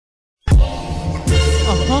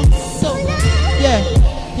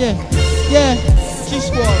yeah.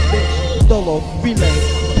 G-Squad, bitch. Doelow, relay,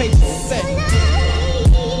 pacing, fat.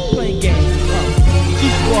 Playing games,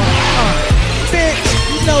 G-Squad, bitch,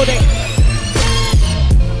 you know they.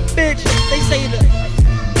 Bitch, they say the.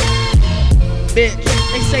 Bitch,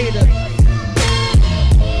 they say the.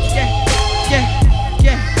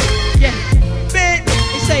 Yeah. Bitch,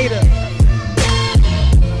 they say the.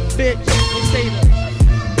 Bitch, they say the.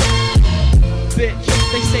 Bitch,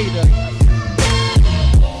 they say the.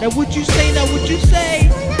 Now what you say, now what you say?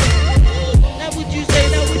 Now what you say,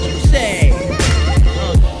 now what you say?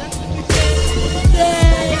 That's what you say.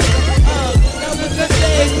 Now what you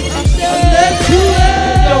say? Let's do it.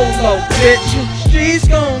 Doelow, bitch. Streets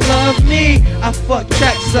gon' love me. I fuck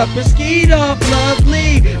tracks up and skied off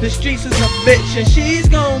lovely. The streets is a bitch and she's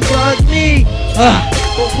gon' bug me.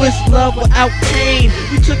 But what's love without pain?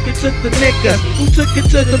 We took it to the niggas, who took it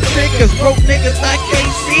to the niggas? Broke niggas I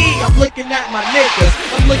can't see. I'm looking at my niggas,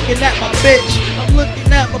 I'm looking at my bitch, I'm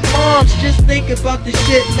looking at my moms. Just think about the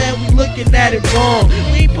shit, man, we looking at it wrong.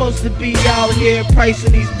 We ain't supposed to be out here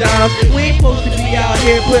pricing these dimes. We ain't supposed to be out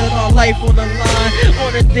here putting our life on the line.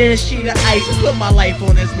 On a thin sheet of ice, put my life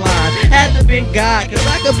on this line. Had to been God, cause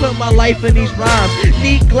I could put my life in these rhymes.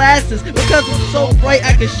 Need glasses, because I'm so bright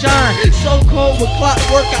I can shine. So cold with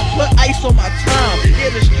clockwork, I put ice on my time. Yeah,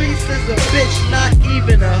 the streets is a bitch, not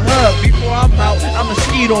even a hug. Before I'm out, I'ma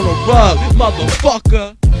ski on a rug,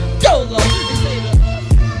 motherfucker. Doelow, they say the,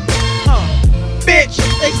 bitch,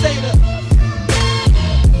 they say the,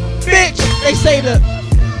 bitch, they say the,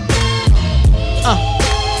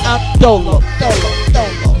 I'm Doelow,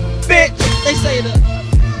 bitch, they say the,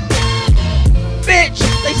 bitch,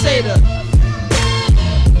 they say the,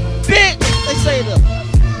 bitch, they say the,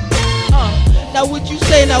 now what you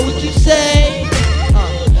say, now what you say,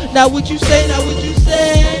 now what you say, now what you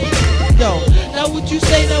say.